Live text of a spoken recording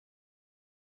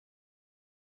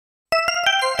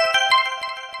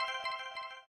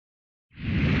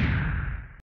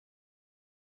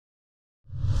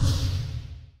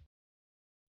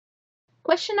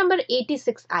Question number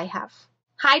 86 I have.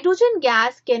 Hydrogen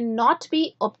gas cannot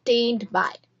be obtained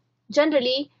by.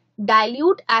 Generally,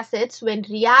 dilute acids when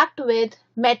react with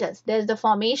metals. There is the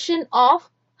formation of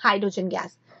hydrogen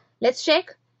gas. Let's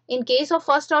check. In case of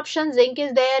first option, zinc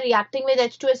is there reacting with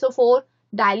H2SO4.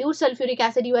 Dilute sulfuric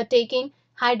acid you are taking,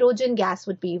 hydrogen gas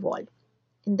would be evolved.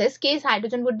 In this case,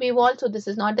 hydrogen would be evolved, so this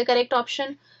is not the correct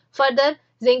option. Further,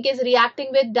 zinc is reacting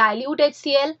with dilute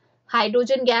HCl.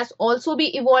 Hydrogen gas also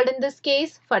be evolved in this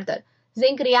case. Further,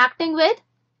 zinc reacting with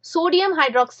sodium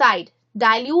hydroxide.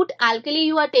 Dilute alkali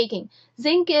you are taking.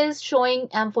 Zinc is showing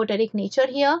amphoteric nature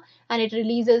here and it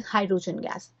releases hydrogen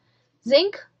gas.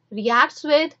 Zinc reacts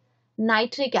with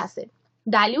nitric acid.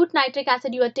 Dilute nitric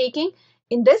acid you are taking.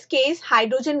 In this case,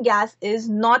 hydrogen gas is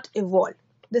not evolved.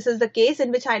 This is the case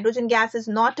in which hydrogen gas is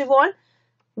not evolved.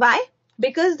 Why?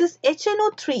 Because this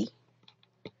HNO3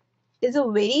 is a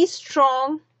very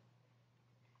strong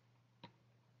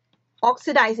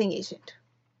oxidizing agent.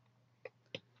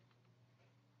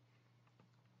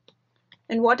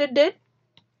 And what it did?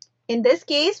 In this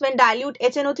case, when dilute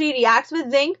HNO3 reacts with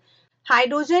zinc,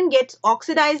 hydrogen gets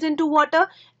oxidized into water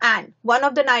and one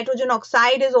of the nitrogen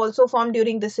oxide is also formed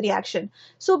during this reaction.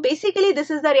 So basically, this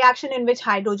is the reaction in which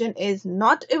hydrogen is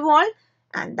not evolved,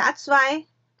 and that's why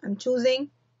I'm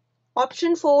choosing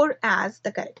option 4 as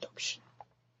the correct option.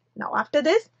 Now after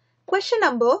this, question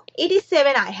number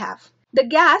 87 I have. The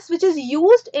gas which is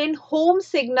used in home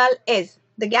signal is,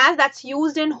 the gas that's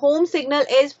used in home signal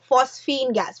is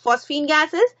phosphine gas. Phosphine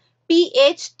gas is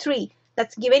pH3.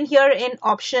 That's given here in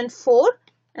option 4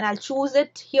 and I'll choose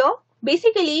it here.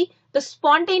 Basically, the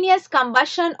spontaneous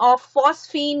combustion of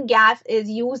phosphine gas is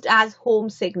used as home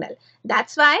signal.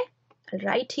 That's why I'll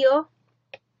write here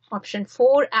option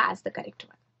 4 as the correct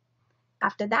one.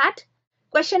 After that,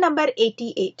 question number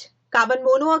 88. Carbon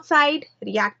monoxide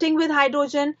reacting with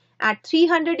hydrogen at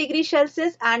 300 degrees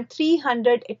Celsius and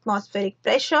 300 atmospheric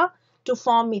pressure to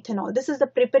form methanol. This is the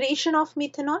preparation of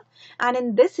methanol, and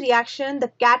in this reaction the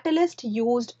catalyst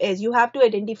used is, you have to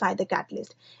identify the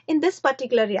catalyst. In this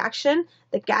particular reaction,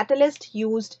 the catalyst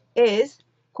used is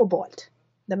cobalt.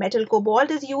 The metal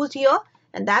cobalt is used here,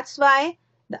 and that's why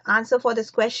the answer for this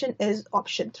question is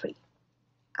option 3.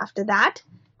 After that,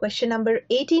 question number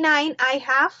 89 I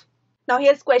have. Now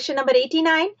here's question number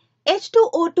 89.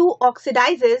 H2O2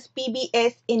 oxidizes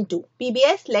PBS into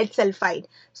PBS, lead sulfide.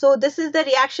 So this is the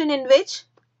reaction in which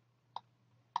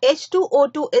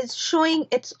H2O2 is showing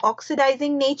its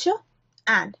oxidizing nature,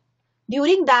 and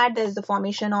during that there is the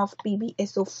formation of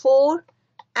PbSO4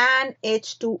 and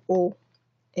H2O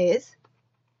is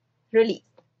released.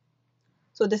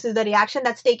 So this is the reaction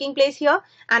that's taking place here,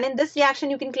 and in this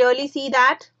reaction you can clearly see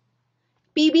that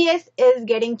PBS is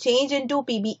getting changed into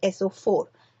PbSO4.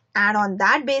 And on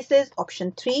that basis,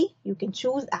 option 3 you can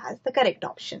choose as the correct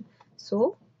option.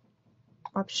 So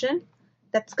option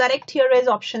that's correct here is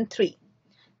option 3.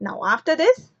 Now after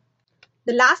this,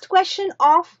 the last question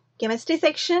of chemistry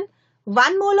section.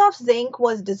 1 mole of zinc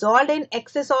was dissolved in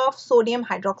excess of sodium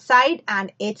hydroxide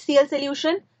and HCl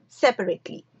solution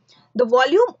separately. The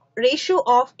volume ratio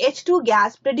of H2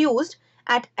 gas produced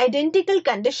at identical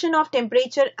condition of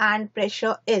temperature and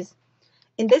pressure is.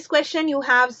 In this question you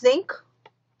have zinc.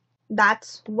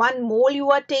 That's 1 mole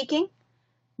you are taking.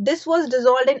 This was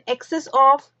dissolved in excess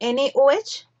of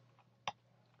NaOH,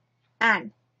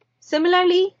 and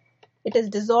similarly it is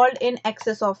dissolved in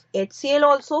excess of HCl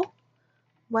also.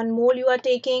 1 mole you are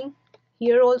taking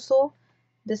here also.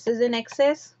 This is in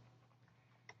excess.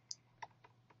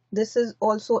 This is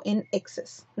also in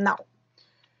excess. Now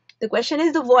the question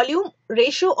is the volume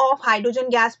ratio of hydrogen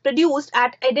gas produced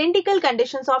at identical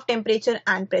conditions of temperature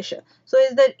and pressure. So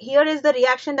here is the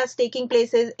reaction that's taking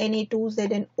place is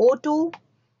Na2ZnO2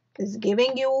 is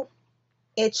giving you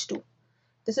H2.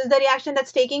 This is the reaction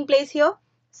that's taking place here.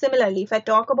 Similarly, if I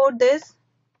talk about this,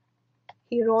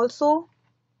 here also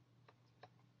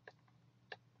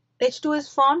H2 is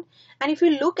formed, and if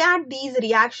you look at these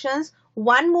reactions,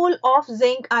 1 mole of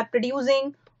zinc are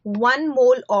producing 1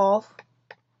 mole of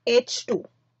H2,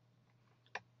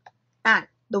 and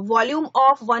the volume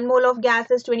of 1 mole of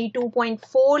gas is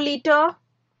 22.4 liter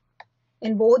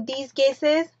in both these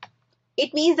cases.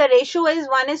 It means the ratio is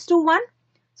 1:1.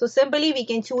 So simply we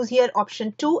can choose here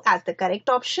option 2 as the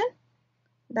correct option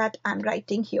that I'm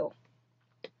writing here.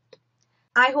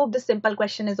 I hope this simple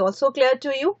question is also clear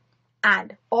to you,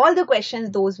 and all the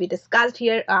questions those we discussed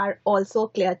here are also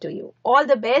clear to you. All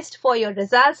the best for your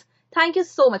results. Thank you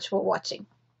so much for watching.